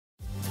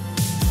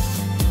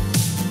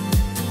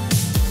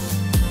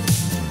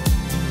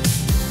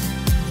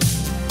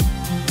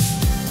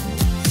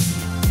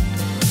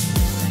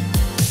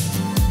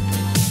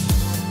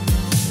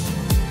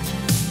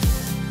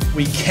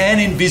We can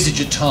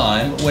envisage a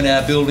time when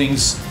our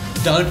buildings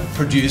don't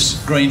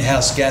produce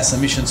greenhouse gas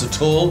emissions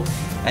at all,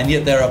 and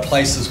yet there are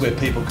places where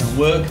people can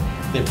work.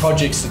 They're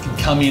projects that can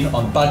come in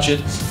on budget,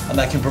 and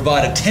they can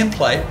provide a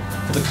template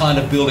for the kind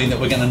of building that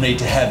we're going to need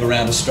to have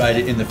around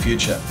Australia in the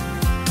future.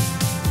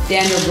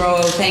 Daniel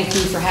Groho, thank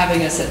you for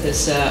having us at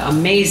this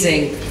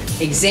amazing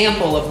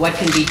example of what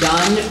can be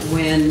done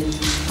when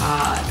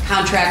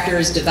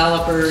contractors,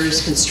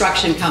 developers,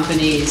 construction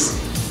companies,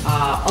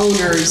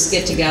 owners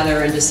get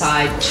together and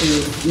decide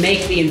to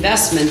make the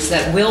investments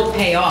that will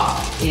pay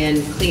off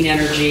in clean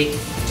energy,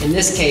 in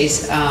this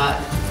case,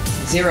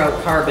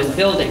 zero carbon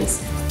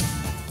buildings.